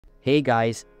Hey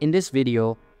guys, in this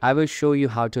video, I will show you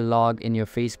how to log in your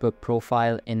Facebook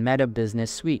profile in Meta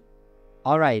Business Suite.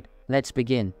 Alright, let's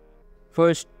begin.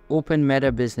 First, open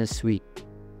Meta Business Suite.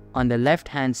 On the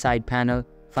left-hand side panel,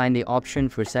 find the option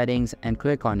for settings and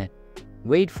click on it.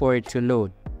 Wait for it to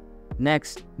load.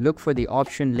 Next, look for the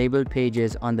option labeled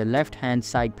Pages on the left-hand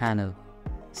side panel.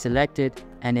 Select it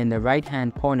and in the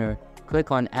right-hand corner, click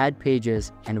on Add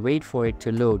Pages and wait for it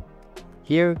to load.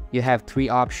 Here, you have three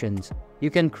options. You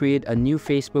can create a new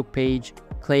Facebook page,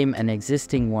 claim an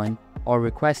existing one, or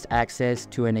request access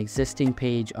to an existing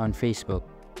page on Facebook.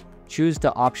 Choose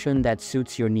the option that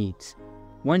suits your needs.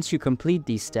 Once you complete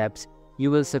these steps, you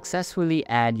will successfully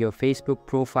add your Facebook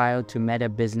profile to Meta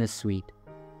Business Suite.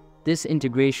 This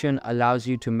integration allows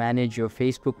you to manage your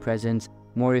Facebook presence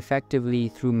more effectively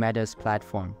through Meta's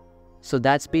platform. So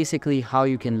that's basically how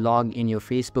you can log in your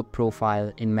Facebook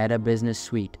profile in Meta Business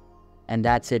Suite. And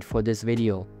that's it for this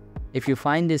video. If you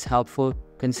find this helpful,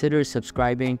 consider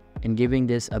subscribing and giving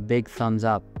this a big thumbs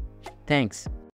up. Thanks.